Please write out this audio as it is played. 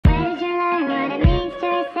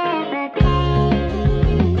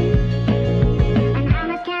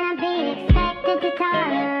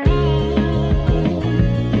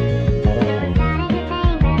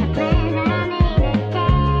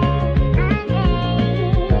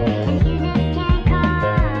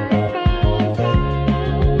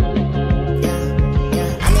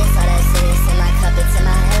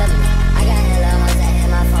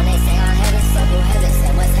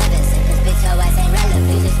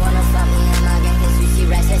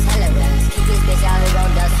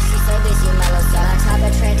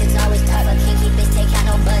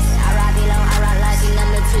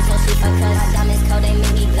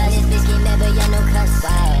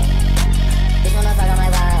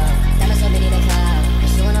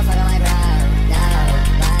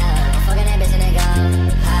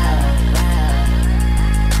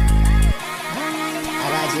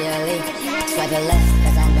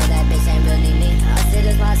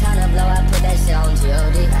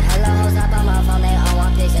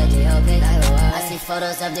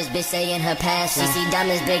photos of this bitch saying her past. She see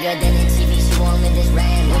diamonds bigger than the TV, she won't live this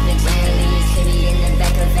ram. With the Lee's kitty in the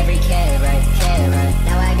back of every carrot.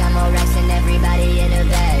 Now I got more racks than everybody in the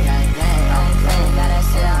bag. Got that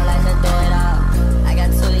shit, I like to do it all. I got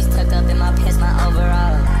toolies tucked up in my pants, my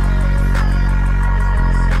overall.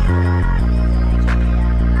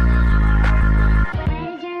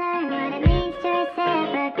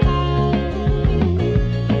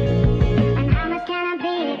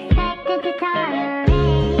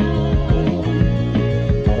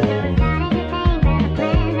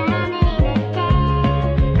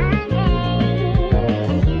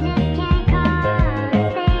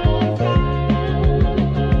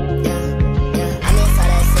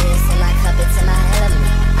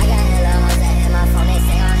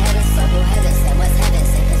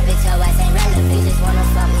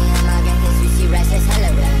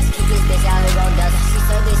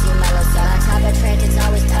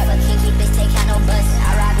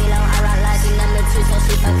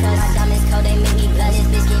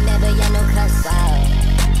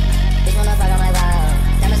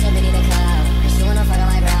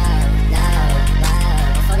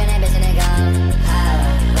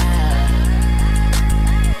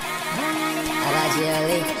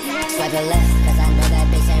 Swipe it left, cause I know that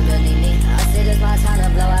bitch ain't really me. I see this my time to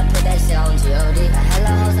blow, I put that shit on G.O.D.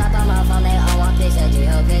 Hello hoes up on my phone, they all want picture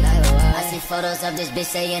G.O.D. I see photos of this bitch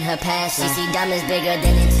saying her past. She see diamonds bigger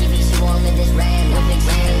than the TV, she won't live